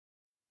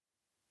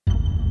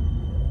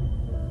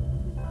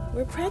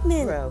We're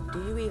pregnant. Bro, do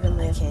you even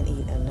live? I can't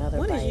eat another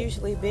One bite. is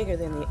usually bigger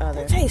than the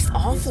other. That tastes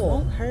awful. This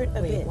won't hurt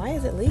a Wait, bit. why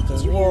is it leaking?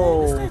 Did you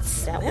Whoa, hear that?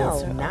 what's That that smell?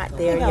 was not I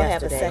there think I'll have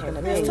a yesterday. second It's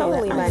opinion.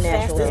 totally my I'm the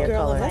natural fastest hair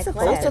girl color. in my It's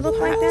class. supposed to look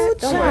like that?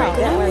 Don't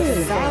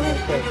worry, that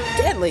one's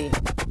deadly.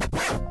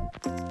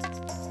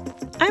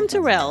 I'm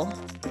Terrell.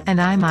 And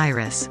I'm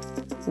Iris.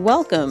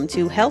 Welcome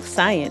to Health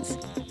Science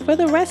for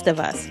the Rest of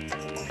Us,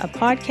 a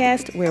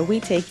podcast where we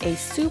take a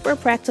super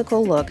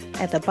practical look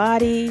at the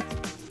body,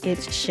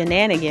 its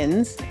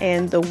shenanigans,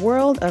 and the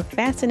world of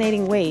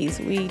fascinating ways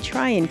we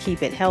try and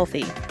keep it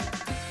healthy.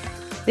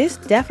 This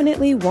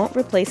definitely won't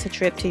replace a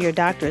trip to your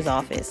doctor's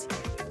office,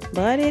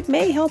 but it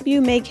may help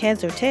you make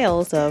heads or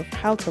tails of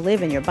how to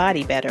live in your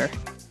body better.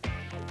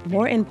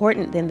 More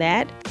important than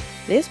that,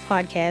 this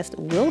podcast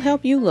will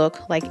help you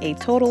look like a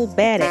total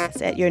badass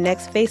at your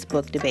next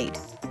Facebook debate.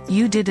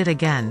 You did it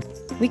again.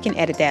 We can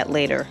edit that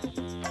later.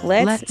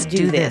 Let's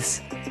do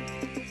this.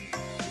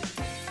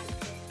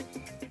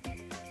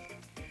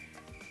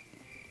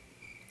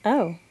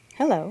 Oh,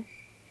 hello.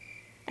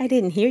 I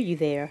didn't hear you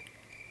there.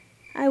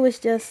 I was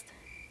just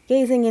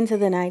gazing into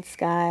the night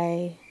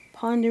sky,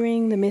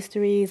 pondering the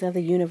mysteries of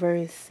the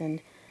universe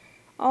and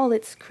all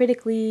its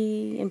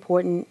critically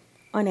important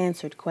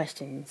unanswered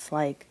questions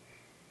like,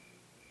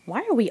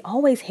 why are we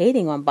always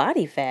hating on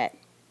body fat?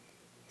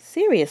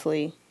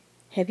 Seriously,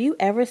 have you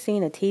ever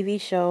seen a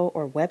TV show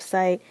or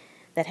website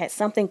that had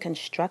something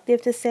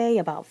constructive to say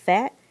about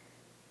fat?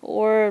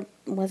 Or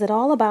was it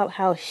all about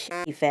how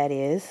shitty fat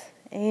is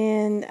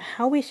and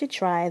how we should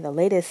try the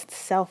latest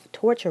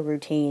self-torture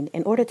routine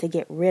in order to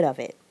get rid of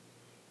it?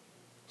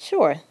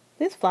 Sure,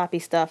 this floppy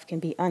stuff can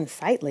be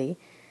unsightly,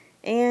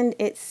 and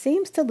it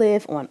seems to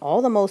live on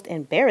all the most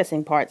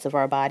embarrassing parts of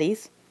our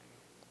bodies.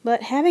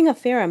 But having a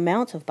fair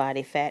amount of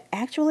body fat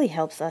actually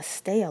helps us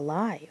stay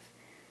alive.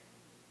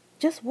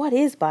 Just what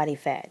is body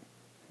fat,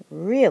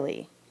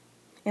 really?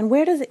 And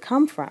where does it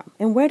come from?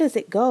 And where does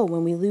it go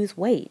when we lose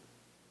weight?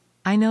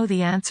 I know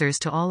the answers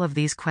to all of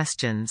these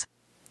questions.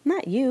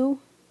 Not you.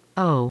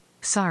 Oh,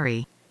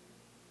 sorry.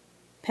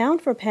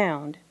 Pound for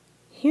pound,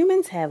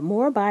 humans have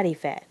more body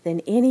fat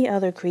than any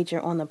other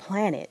creature on the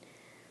planet.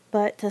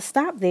 But to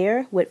stop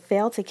there would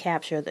fail to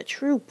capture the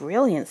true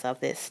brilliance of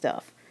this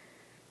stuff.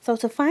 So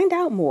to find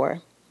out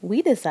more,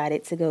 we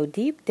decided to go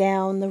deep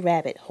down the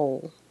rabbit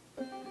hole.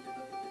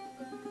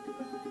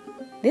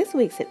 This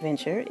week's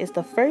adventure is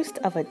the first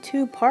of a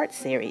two-part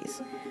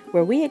series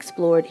where we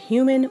explored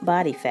human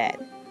body fat.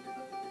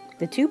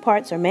 The two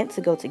parts are meant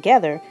to go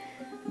together,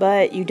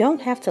 but you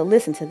don't have to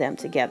listen to them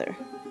together.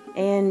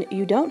 And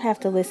you don't have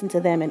to listen to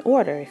them in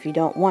order if you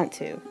don't want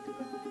to.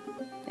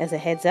 As a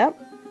heads up,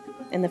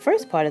 in the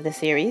first part of the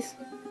series,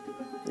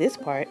 this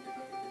part,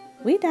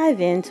 we dive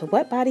into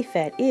what body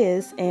fat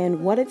is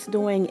and what it's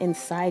doing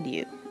inside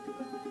you.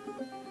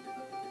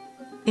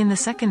 In the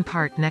second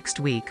part next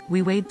week,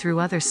 we wade through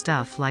other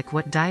stuff like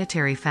what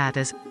dietary fat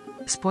is.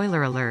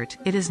 Spoiler alert,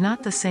 it is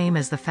not the same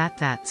as the fat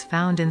that's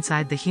found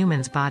inside the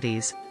human's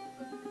bodies.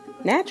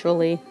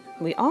 Naturally,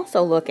 we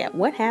also look at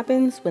what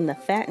happens when the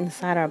fat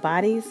inside our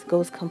bodies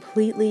goes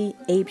completely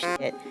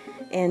apeshit,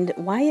 and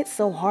why it's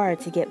so hard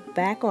to get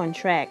back on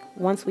track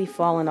once we've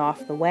fallen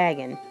off the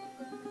wagon.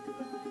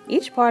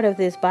 Each part of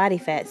this body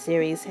fat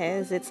series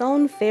has its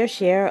own fair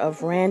share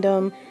of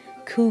random,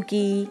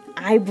 kooky,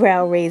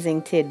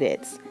 eyebrow-raising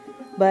tidbits.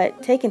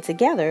 But taken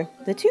together,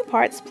 the two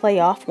parts play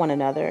off one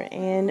another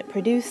and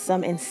produce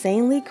some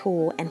insanely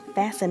cool and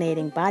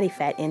fascinating body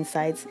fat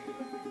insights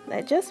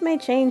that just may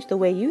change the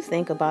way you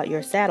think about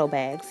your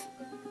saddlebags.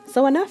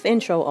 So enough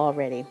intro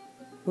already.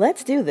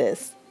 Let's do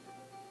this.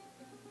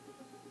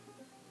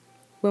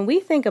 When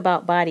we think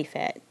about body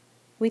fat,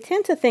 we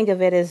tend to think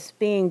of it as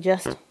being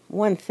just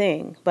one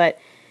thing, but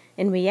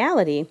in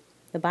reality,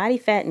 the body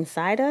fat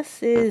inside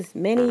us is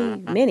many,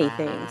 many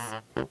things.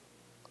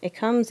 It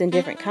comes in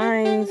different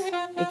kinds,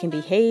 it can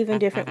behave in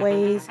different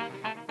ways,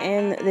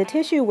 and the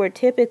tissue we're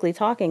typically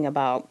talking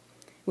about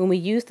when we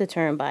use the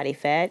term body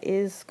fat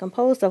is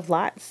composed of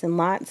lots and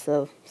lots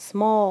of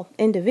small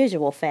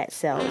individual fat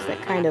cells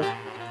that kind of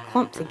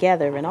clump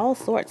together in all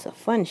sorts of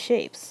fun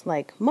shapes,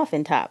 like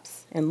muffin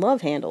tops and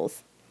love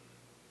handles.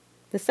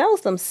 The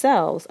cells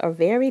themselves are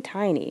very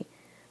tiny,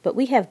 but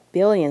we have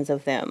billions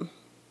of them.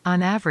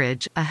 On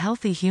average, a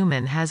healthy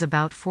human has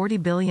about 40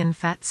 billion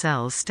fat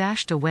cells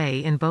stashed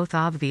away in both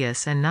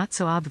obvious and not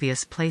so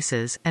obvious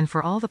places, and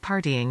for all the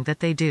partying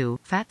that they do,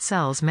 fat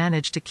cells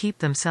manage to keep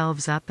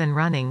themselves up and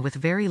running with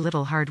very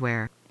little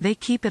hardware. They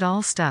keep it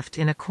all stuffed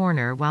in a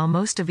corner while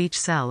most of each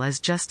cell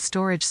is just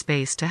storage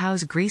space to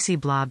house greasy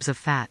blobs of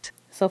fat.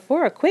 So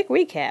for a quick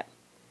recap,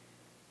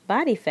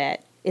 body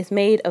fat is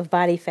made of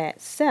body fat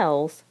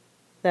cells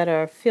that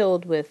are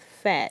filled with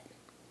fat.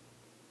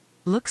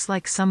 Looks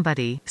like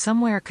somebody,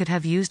 somewhere could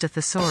have used a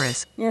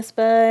thesaurus. Yes,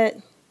 but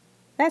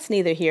that's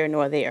neither here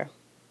nor there.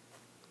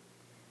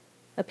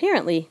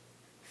 Apparently,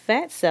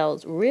 fat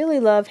cells really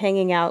love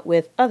hanging out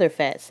with other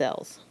fat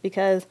cells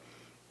because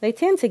they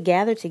tend to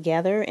gather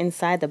together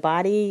inside the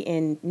body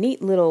in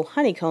neat little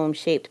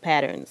honeycomb-shaped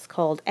patterns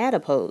called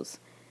adipose.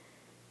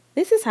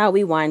 This is how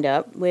we wind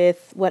up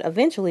with what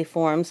eventually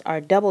forms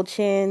our double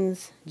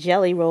chins,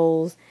 jelly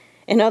rolls,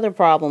 and other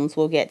problems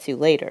we'll get to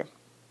later.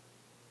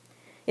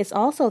 It's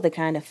also the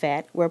kind of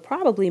fat we're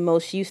probably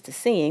most used to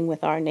seeing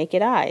with our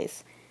naked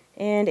eyes,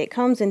 and it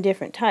comes in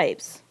different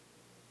types.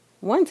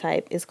 One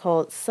type is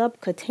called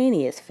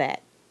subcutaneous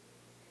fat.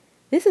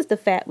 This is the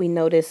fat we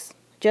notice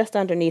just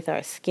underneath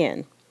our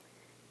skin.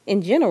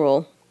 In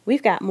general,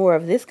 we've got more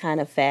of this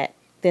kind of fat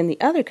than the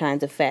other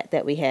kinds of fat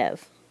that we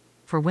have.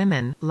 For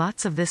women,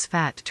 lots of this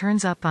fat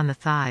turns up on the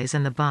thighs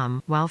and the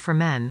bum, while for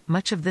men,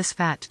 much of this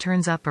fat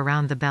turns up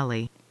around the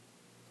belly.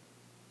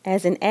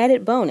 As an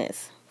added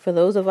bonus, for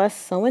those of us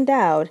so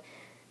endowed,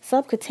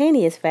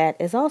 subcutaneous fat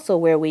is also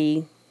where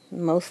we,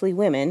 mostly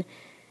women,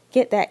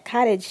 get that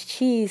cottage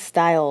cheese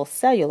style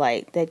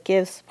cellulite that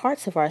gives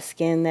parts of our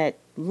skin that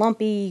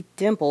lumpy,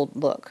 dimpled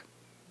look.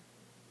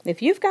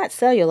 If you've got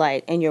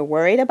cellulite and you're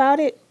worried about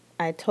it,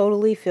 I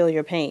totally feel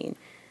your pain.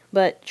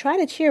 But try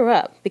to cheer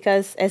up,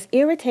 because as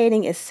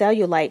irritating as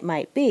cellulite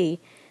might be,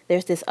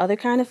 there's this other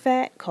kind of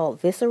fat called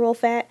visceral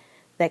fat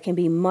that can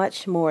be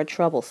much more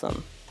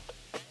troublesome.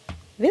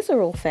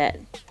 Visceral fat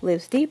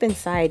lives deep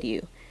inside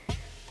you,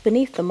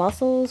 beneath the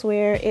muscles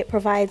where it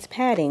provides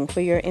padding for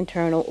your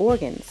internal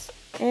organs.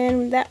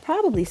 And that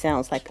probably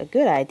sounds like a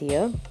good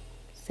idea.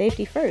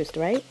 Safety first,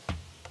 right?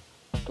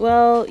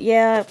 Well,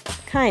 yeah,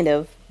 kind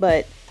of,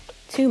 but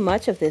too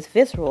much of this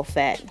visceral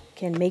fat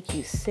can make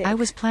you sick. I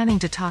was planning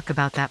to talk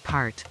about that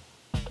part.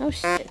 Oh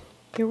shit,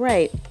 you're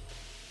right.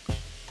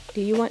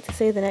 Do you want to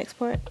say the next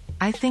part?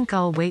 I think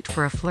I'll wait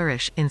for a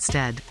flourish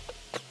instead.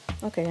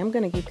 Okay, I'm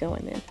gonna keep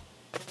going then.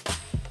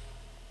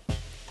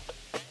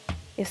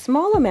 If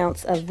small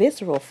amounts of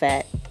visceral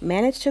fat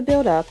manage to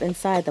build up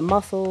inside the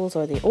muscles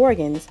or the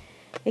organs,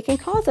 it can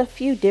cause a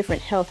few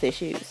different health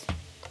issues.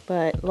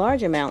 But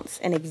large amounts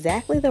in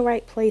exactly the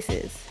right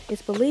places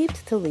is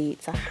believed to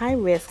lead to high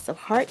risks of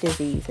heart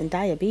disease and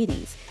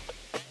diabetes.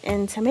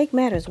 And to make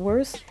matters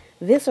worse,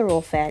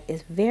 visceral fat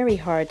is very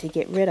hard to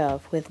get rid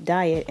of with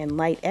diet and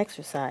light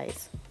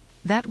exercise.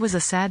 That was a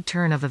sad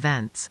turn of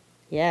events.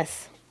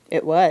 Yes,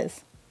 it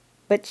was.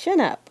 But chin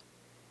up.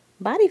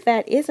 Body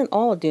fat isn't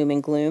all doom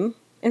and gloom.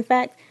 In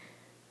fact,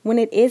 when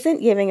it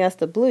isn't giving us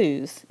the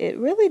blues, it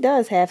really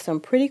does have some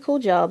pretty cool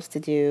jobs to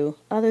do,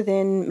 other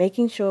than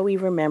making sure we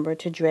remember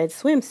to dread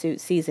swimsuit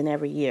season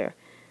every year.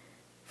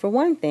 For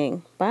one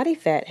thing, body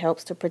fat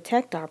helps to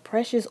protect our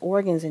precious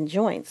organs and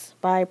joints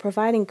by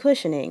providing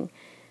cushioning,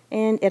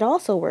 and it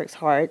also works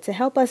hard to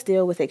help us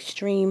deal with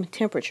extreme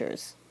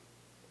temperatures.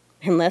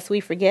 And lest we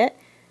forget,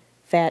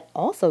 fat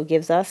also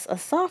gives us a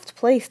soft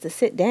place to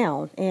sit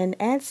down and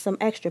adds some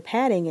extra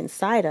padding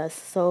inside us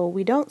so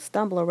we don't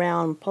stumble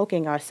around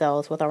poking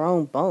ourselves with our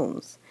own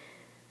bones.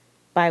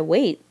 By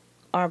weight,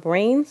 our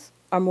brains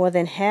are more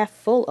than half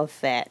full of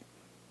fat,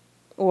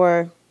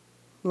 or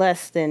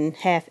less than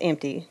half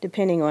empty,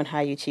 depending on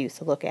how you choose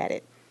to look at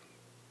it.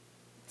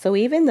 So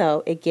even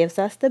though it gives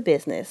us the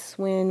business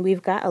when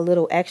we've got a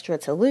little extra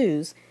to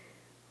lose,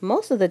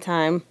 most of the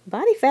time,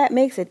 body fat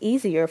makes it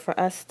easier for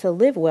us to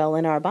live well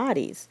in our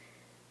bodies.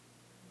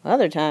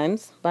 Other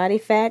times, body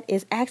fat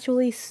is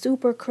actually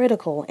super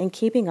critical in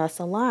keeping us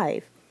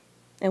alive.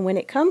 And when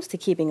it comes to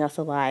keeping us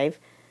alive,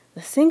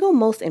 the single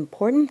most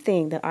important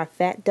thing that our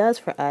fat does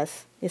for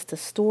us is to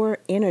store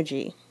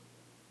energy.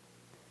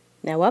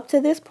 Now, up to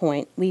this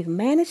point, we've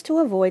managed to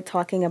avoid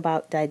talking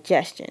about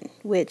digestion,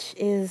 which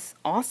is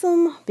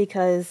awesome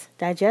because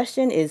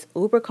digestion is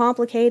uber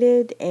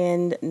complicated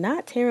and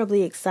not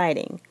terribly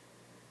exciting.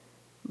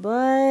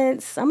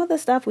 But some of the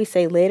stuff we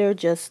say later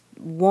just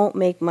won't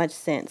make much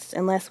sense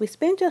unless we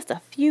spend just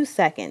a few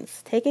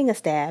seconds taking a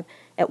stab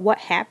at what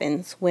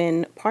happens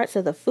when parts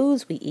of the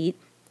foods we eat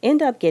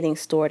end up getting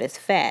stored as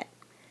fat.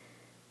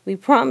 We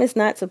promise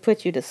not to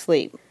put you to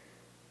sleep.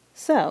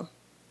 So,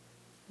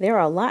 there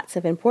are lots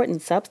of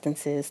important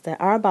substances that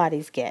our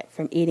bodies get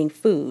from eating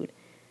food,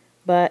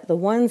 but the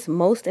ones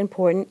most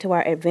important to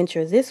our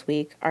adventure this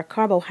week are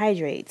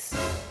carbohydrates.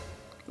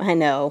 I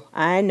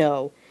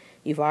know.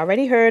 You've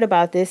already heard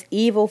about this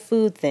evil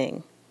food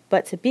thing.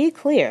 But to be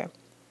clear,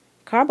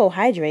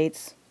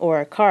 carbohydrates,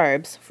 or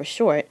carbs for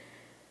short,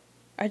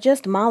 are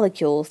just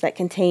molecules that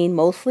contain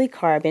mostly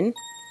carbon,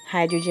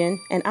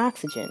 hydrogen, and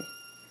oxygen.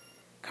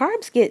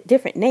 Carbs get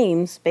different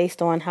names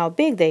based on how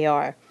big they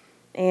are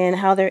and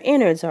how their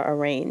innards are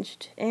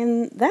arranged.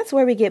 And that's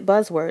where we get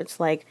buzzwords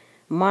like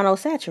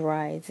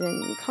monosaccharides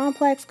and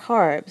complex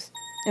carbs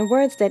and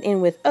words that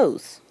end with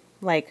ose,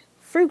 like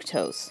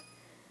fructose.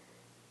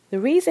 The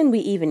reason we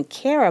even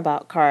care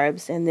about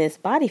carbs in this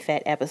body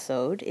fat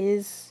episode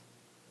is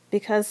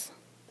because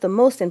the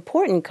most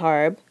important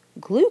carb,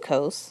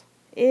 glucose,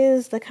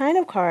 is the kind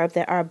of carb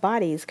that our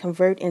bodies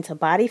convert into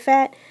body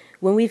fat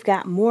when we've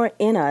got more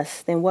in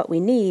us than what we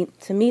need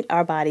to meet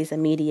our body's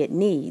immediate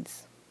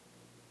needs.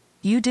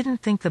 You didn't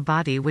think the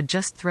body would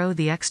just throw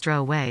the extra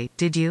away,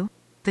 did you?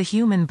 The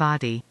human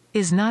body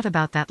is not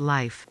about that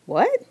life.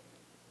 What?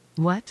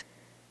 What?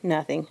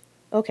 Nothing.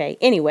 Okay,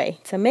 anyway,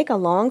 to make a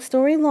long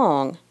story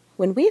long,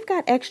 when we've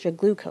got extra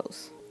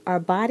glucose, our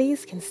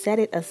bodies can set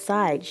it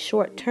aside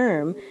short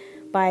term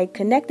by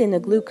connecting the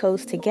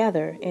glucose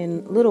together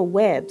in little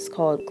webs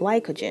called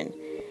glycogen,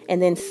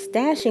 and then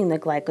stashing the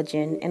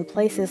glycogen in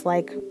places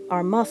like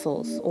our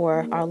muscles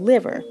or our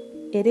liver.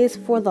 It is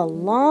for the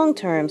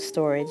long-term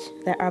storage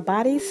that our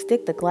bodies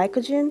stick the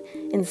glycogen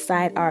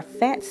inside our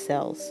fat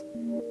cells.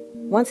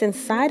 Once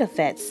inside a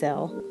fat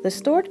cell, the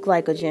stored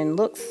glycogen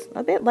looks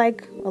a bit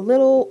like a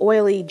little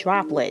oily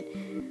droplet,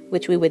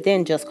 which we would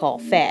then just call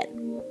fat.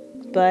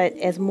 But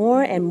as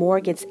more and more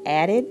gets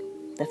added,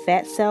 the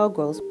fat cell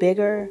grows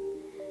bigger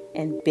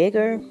and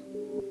bigger,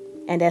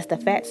 and as the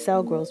fat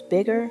cell grows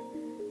bigger,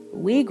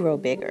 we grow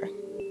bigger,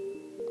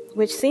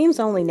 which seems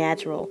only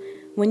natural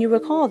when you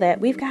recall that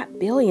we've got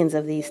billions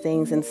of these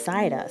things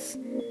inside us.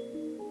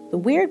 The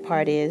weird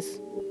part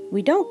is,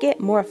 we don't get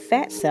more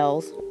fat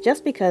cells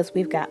just because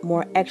we've got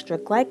more extra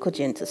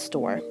glycogen to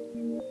store.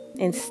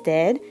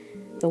 Instead,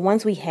 the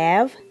ones we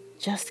have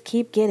just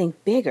keep getting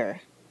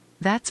bigger.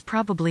 That's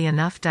probably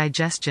enough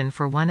digestion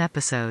for one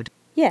episode.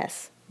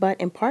 Yes, but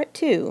in part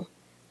 2,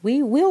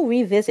 we will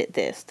revisit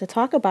this to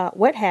talk about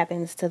what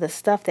happens to the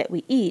stuff that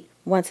we eat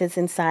once it's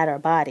inside our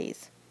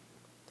bodies.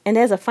 And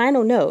as a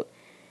final note,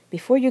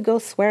 before you go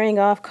swearing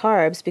off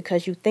carbs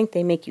because you think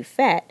they make you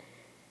fat,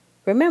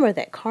 remember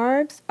that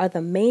carbs are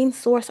the main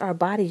source our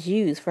bodies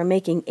use for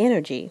making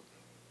energy.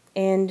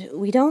 And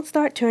we don't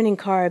start turning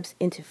carbs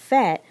into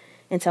fat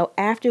until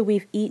after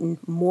we've eaten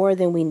more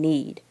than we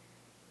need.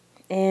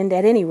 And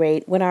at any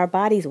rate, when our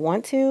bodies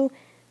want to,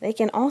 they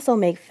can also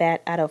make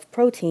fat out of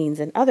proteins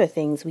and other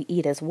things we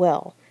eat as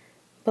well.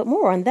 But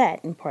more on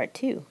that in part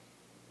 2.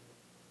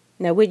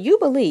 Now, would you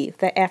believe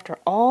that after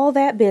all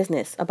that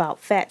business about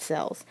fat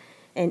cells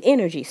and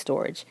energy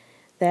storage,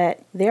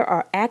 that there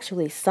are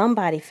actually some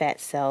body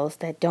fat cells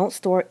that don't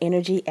store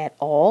energy at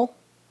all?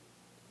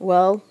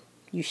 Well,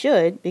 you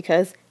should,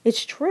 because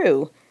it's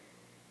true.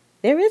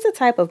 There is a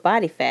type of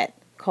body fat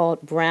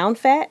called brown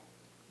fat,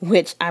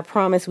 which I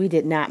promise we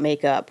did not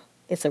make up.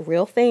 It's a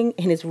real thing,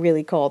 and it's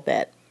really called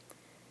that.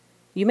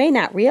 You may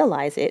not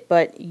realize it,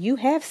 but you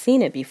have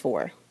seen it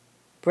before.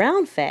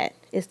 Brown fat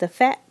is the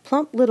fat,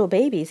 plump little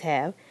babies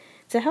have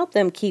to help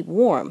them keep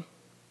warm.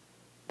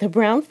 The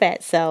brown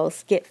fat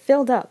cells get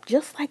filled up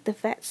just like the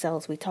fat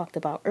cells we talked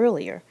about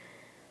earlier.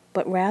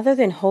 But rather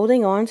than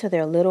holding on to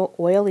their little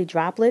oily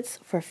droplets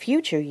for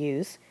future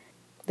use,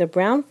 the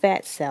brown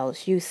fat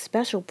cells use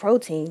special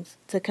proteins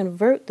to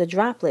convert the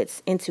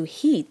droplets into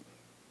heat.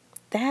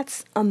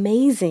 That's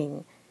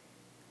amazing.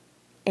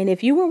 And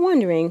if you were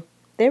wondering,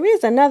 there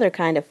is another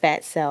kind of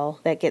fat cell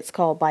that gets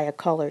called by a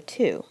color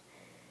too.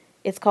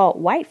 It's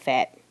called white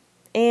fat,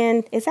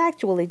 and it's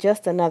actually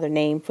just another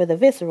name for the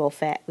visceral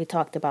fat we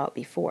talked about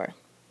before.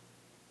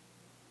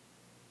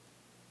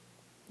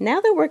 Now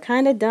that we're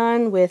kind of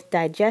done with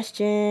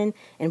digestion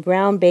and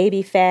brown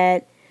baby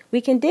fat,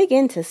 we can dig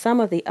into some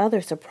of the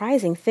other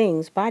surprising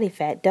things body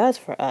fat does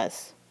for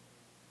us.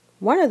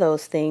 One of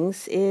those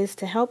things is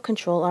to help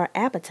control our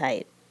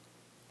appetite.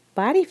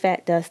 Body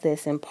fat does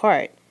this in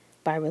part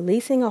by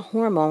releasing a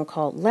hormone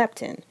called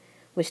leptin,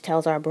 which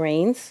tells our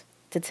brains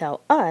to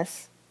tell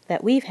us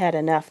that we've had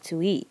enough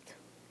to eat.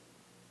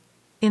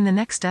 In the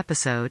next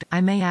episode, I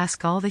may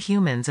ask all the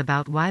humans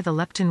about why the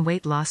leptin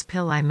weight loss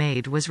pill I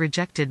made was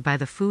rejected by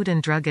the Food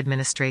and Drug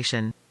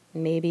Administration.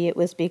 Maybe it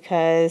was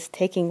because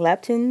taking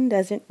leptin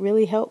doesn't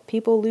really help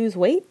people lose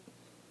weight?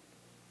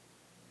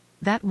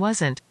 That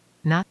wasn't,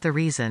 not the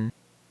reason.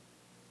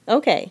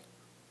 Okay.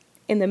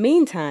 In the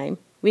meantime,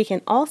 we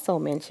can also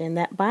mention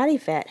that body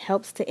fat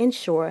helps to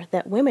ensure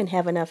that women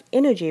have enough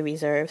energy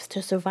reserves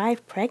to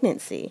survive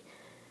pregnancy.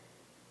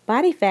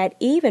 Body fat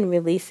even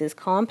releases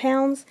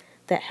compounds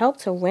that help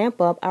to ramp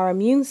up our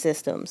immune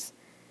systems.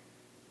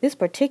 This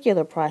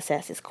particular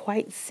process is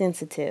quite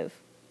sensitive.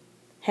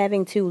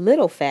 Having too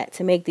little fat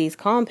to make these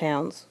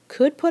compounds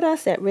could put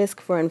us at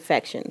risk for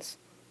infections,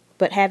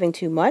 but having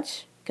too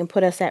much can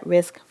put us at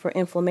risk for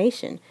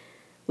inflammation,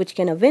 which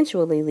can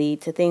eventually lead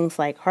to things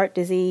like heart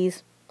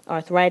disease,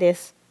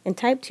 arthritis, and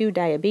type 2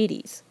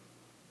 diabetes.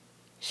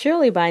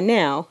 Surely by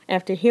now,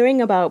 after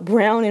hearing about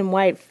brown and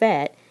white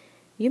fat,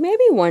 you may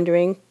be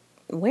wondering,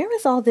 where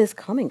is all this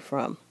coming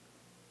from?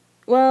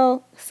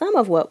 Well, some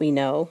of what we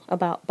know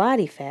about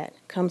body fat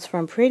comes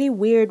from pretty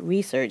weird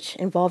research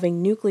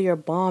involving nuclear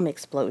bomb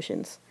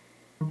explosions.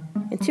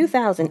 In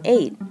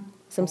 2008,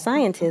 some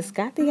scientists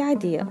got the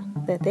idea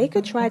that they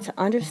could try to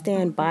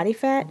understand body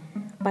fat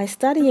by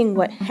studying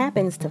what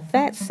happens to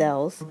fat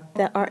cells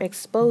that are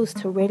exposed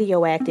to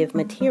radioactive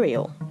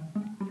material.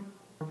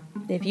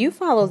 If you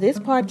follow this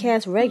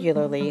podcast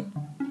regularly,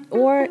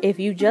 or if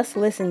you just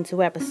listened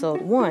to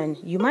episode 1,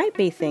 you might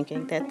be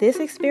thinking that this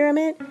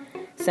experiment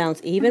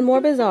sounds even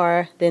more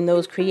bizarre than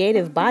those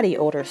creative body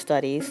odor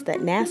studies that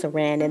NASA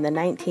ran in the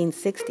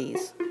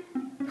 1960s.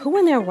 Who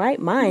in their right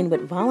mind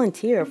would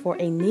volunteer for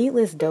a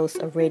needless dose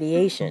of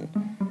radiation?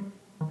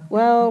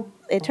 Well,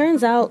 it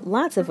turns out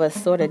lots of us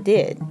sort of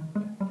did,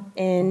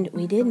 and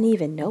we didn't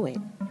even know it.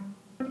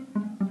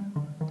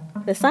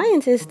 The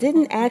scientists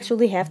didn't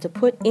actually have to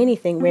put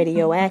anything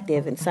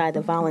radioactive inside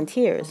the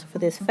volunteers for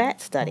this fat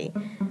study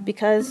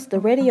because the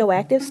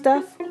radioactive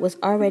stuff was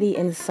already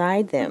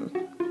inside them.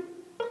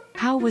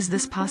 How was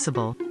this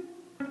possible?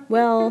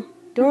 Well,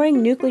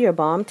 during nuclear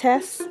bomb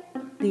tests,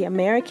 the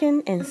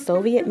American and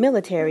Soviet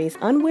militaries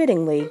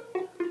unwittingly,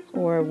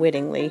 or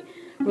wittingly,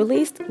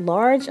 released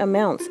large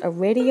amounts of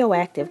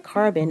radioactive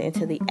carbon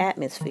into the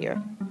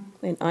atmosphere.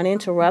 And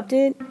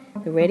uninterrupted,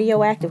 the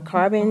radioactive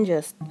carbon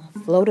just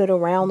floated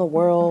around the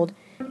world,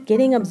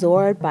 getting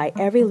absorbed by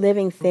every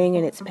living thing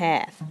in its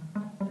path.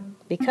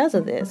 Because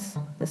of this,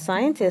 the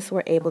scientists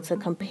were able to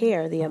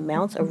compare the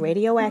amounts of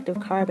radioactive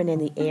carbon in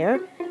the air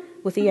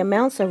with the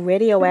amounts of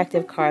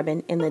radioactive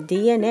carbon in the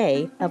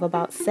DNA of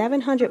about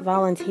 700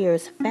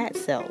 volunteers' fat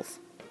cells.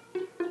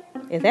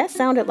 If that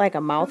sounded like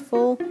a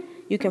mouthful,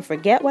 you can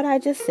forget what I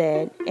just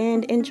said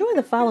and enjoy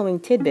the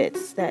following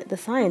tidbits that the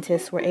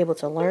scientists were able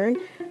to learn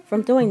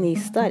from doing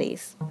these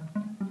studies.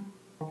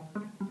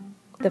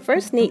 The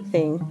first neat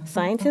thing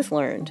scientists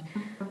learned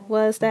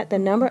was that the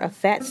number of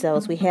fat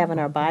cells we have in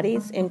our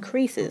bodies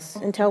increases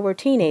until we're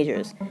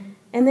teenagers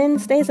and then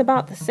stays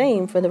about the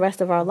same for the rest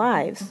of our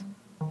lives.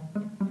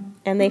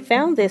 And they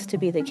found this to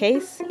be the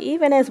case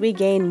even as we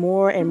gain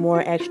more and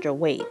more extra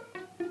weight.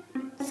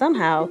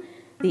 Somehow,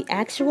 the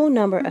actual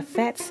number of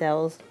fat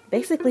cells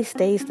basically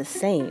stays the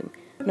same,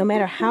 no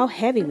matter how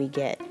heavy we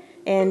get,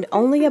 and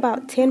only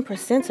about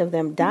 10% of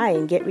them die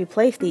and get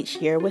replaced each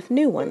year with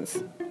new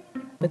ones.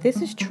 But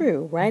this is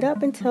true right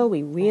up until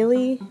we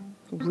really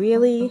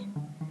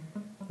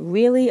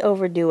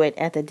overdo it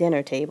at the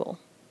dinner table.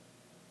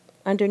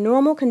 Under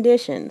normal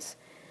conditions,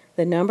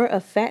 the number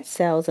of fat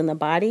cells in the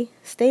body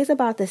stays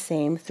about the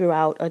same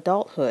throughout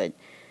adulthood.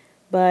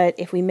 But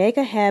if we make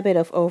a habit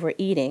of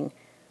overeating,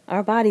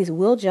 our bodies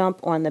will jump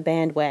on the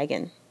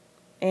bandwagon,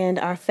 and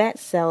our fat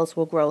cells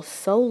will grow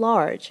so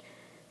large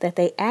that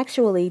they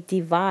actually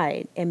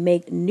divide and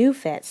make new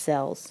fat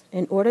cells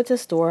in order to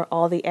store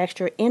all the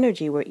extra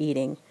energy we're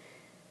eating.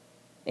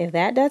 If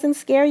that doesn't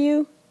scare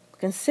you,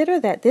 consider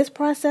that this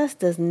process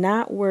does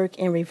not work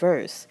in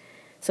reverse.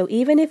 So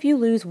even if you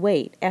lose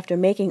weight after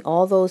making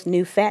all those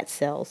new fat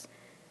cells,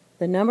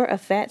 the number of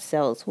fat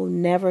cells will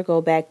never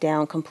go back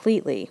down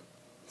completely.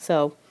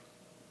 So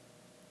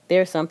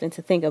there's something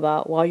to think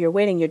about while you're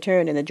waiting your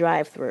turn in the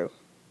drive-thru.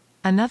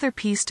 Another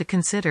piece to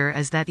consider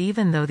is that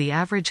even though the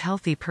average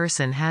healthy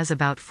person has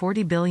about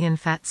 40 billion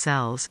fat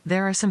cells,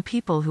 there are some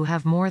people who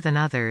have more than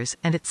others,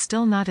 and it's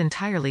still not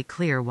entirely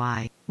clear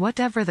why.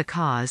 Whatever the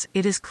cause,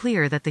 it is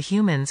clear that the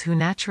humans who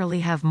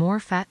naturally have more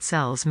fat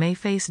cells may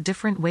face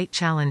different weight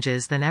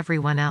challenges than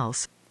everyone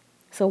else.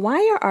 So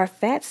why are our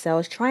fat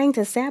cells trying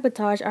to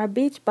sabotage our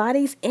beach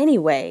bodies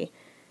anyway?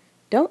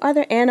 Don't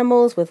other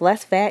animals with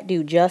less fat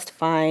do just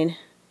fine?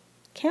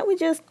 Can't we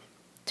just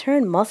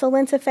turn muscle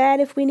into fat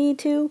if we need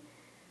to?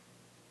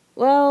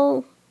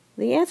 Well,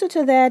 the answer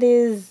to that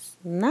is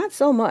not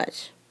so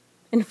much.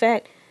 In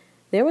fact,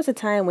 there was a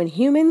time when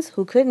humans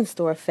who couldn't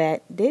store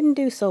fat didn't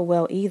do so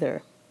well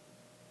either.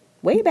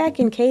 Way back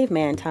in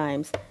caveman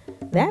times,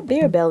 that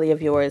beer belly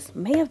of yours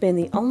may have been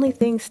the only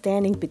thing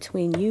standing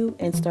between you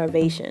and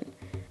starvation.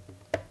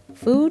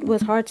 Food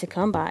was hard to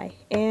come by,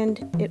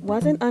 and it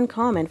wasn't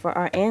uncommon for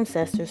our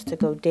ancestors to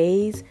go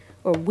days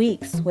or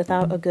weeks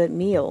without a good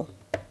meal.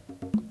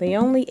 They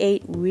only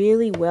ate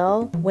really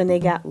well when they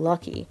got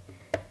lucky.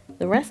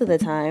 The rest of the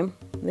time,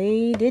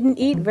 they didn't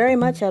eat very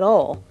much at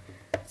all.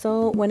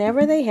 So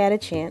whenever they had a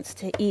chance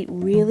to eat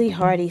really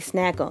hearty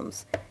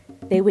snackums,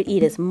 they would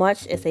eat as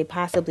much as they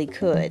possibly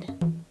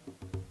could.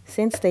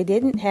 Since they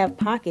didn't have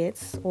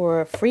pockets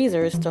or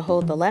freezers to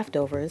hold the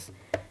leftovers,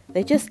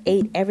 they just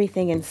ate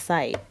everything in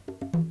sight.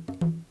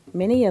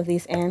 Many of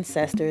these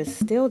ancestors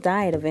still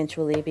died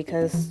eventually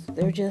because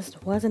there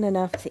just wasn't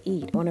enough to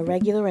eat on a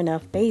regular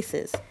enough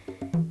basis.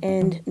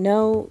 And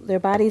no,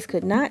 their bodies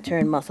could not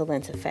turn muscle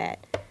into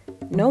fat.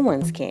 No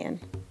one's can.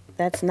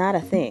 That's not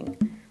a thing.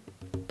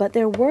 But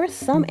there were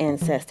some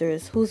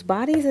ancestors whose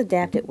bodies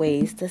adapted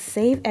ways to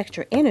save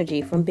extra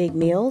energy from big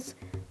meals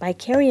by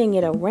carrying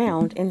it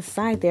around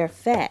inside their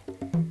fat.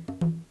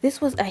 This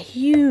was a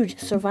huge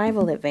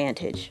survival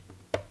advantage,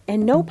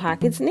 and no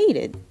pockets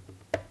needed.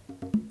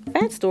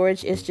 Fat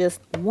storage is just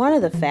one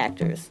of the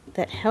factors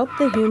that helped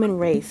the human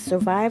race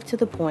survive to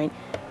the point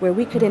where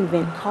we could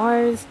invent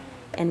cars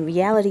and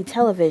reality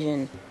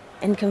television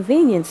and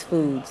convenience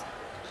foods,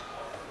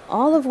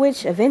 all of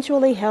which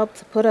eventually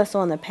helped put us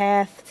on the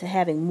path to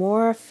having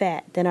more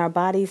fat than our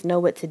bodies know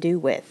what to do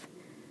with.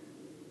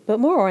 But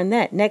more on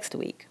that next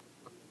week.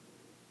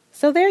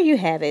 So there you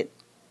have it.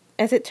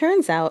 As it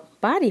turns out,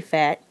 body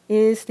fat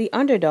is the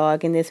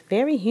underdog in this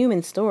very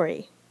human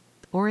story.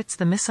 Or it's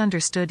the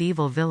misunderstood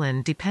evil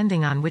villain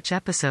depending on which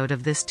episode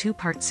of this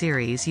two-part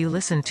series you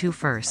listen to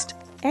first.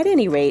 At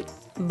any rate,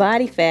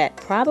 body fat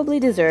probably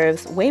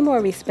deserves way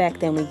more respect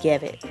than we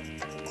give it.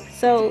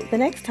 So the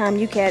next time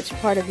you catch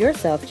part of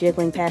yourself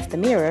jiggling past the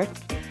mirror,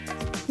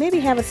 maybe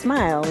have a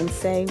smile and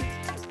say,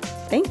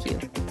 "Thank you."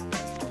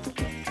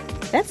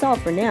 That's all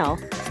for now.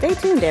 Stay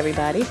tuned,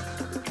 everybody.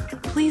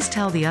 Please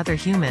tell the other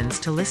humans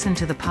to listen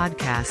to the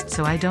podcast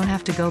so I don't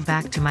have to go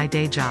back to my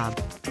day job.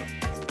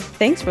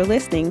 Thanks for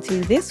listening to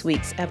this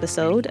week's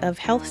episode of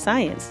Health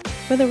Science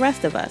for the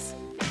Rest of Us.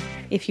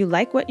 If you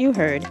like what you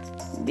heard,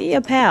 be a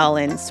pal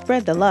and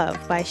spread the love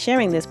by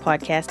sharing this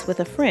podcast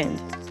with a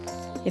friend.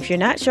 If you're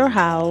not sure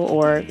how,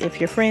 or if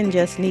your friend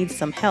just needs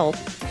some help,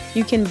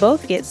 you can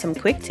both get some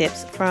quick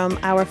tips from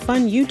our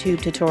fun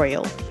YouTube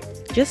tutorial.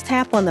 Just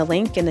tap on the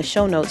link in the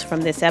show notes from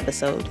this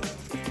episode.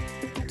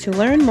 To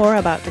learn more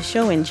about the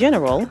show in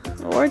general,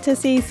 or to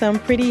see some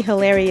pretty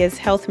hilarious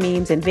health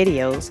memes and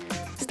videos,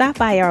 stop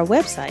by our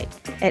website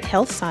at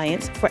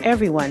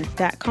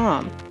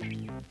healthscienceforeveryone.com.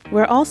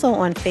 We're also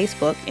on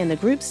Facebook in the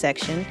groups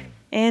section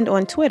and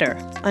on Twitter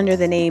under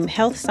the name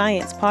Health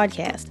Science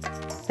Podcast.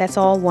 That's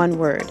all one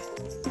word.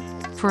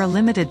 For a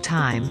limited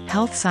time,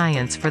 Health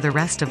Science for the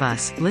Rest of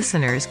Us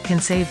listeners can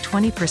save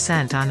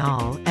 20% on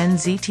all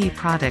NZT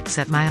products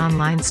at my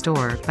online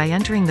store by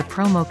entering the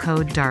promo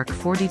code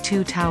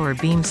DARK42 Tower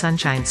Beam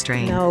Sunshine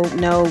Strain.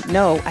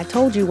 No. I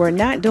told you we're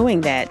not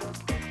doing that.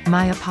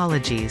 My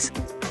apologies.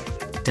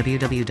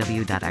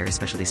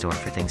 www.irisspecialtystore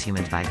for things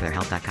humans buy for their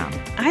health.com.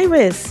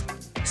 Iris!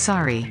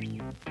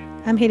 Sorry.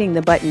 I'm hitting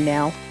the button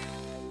now.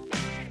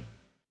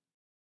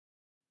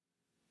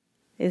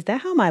 Is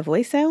that how my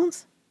voice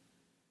sounds?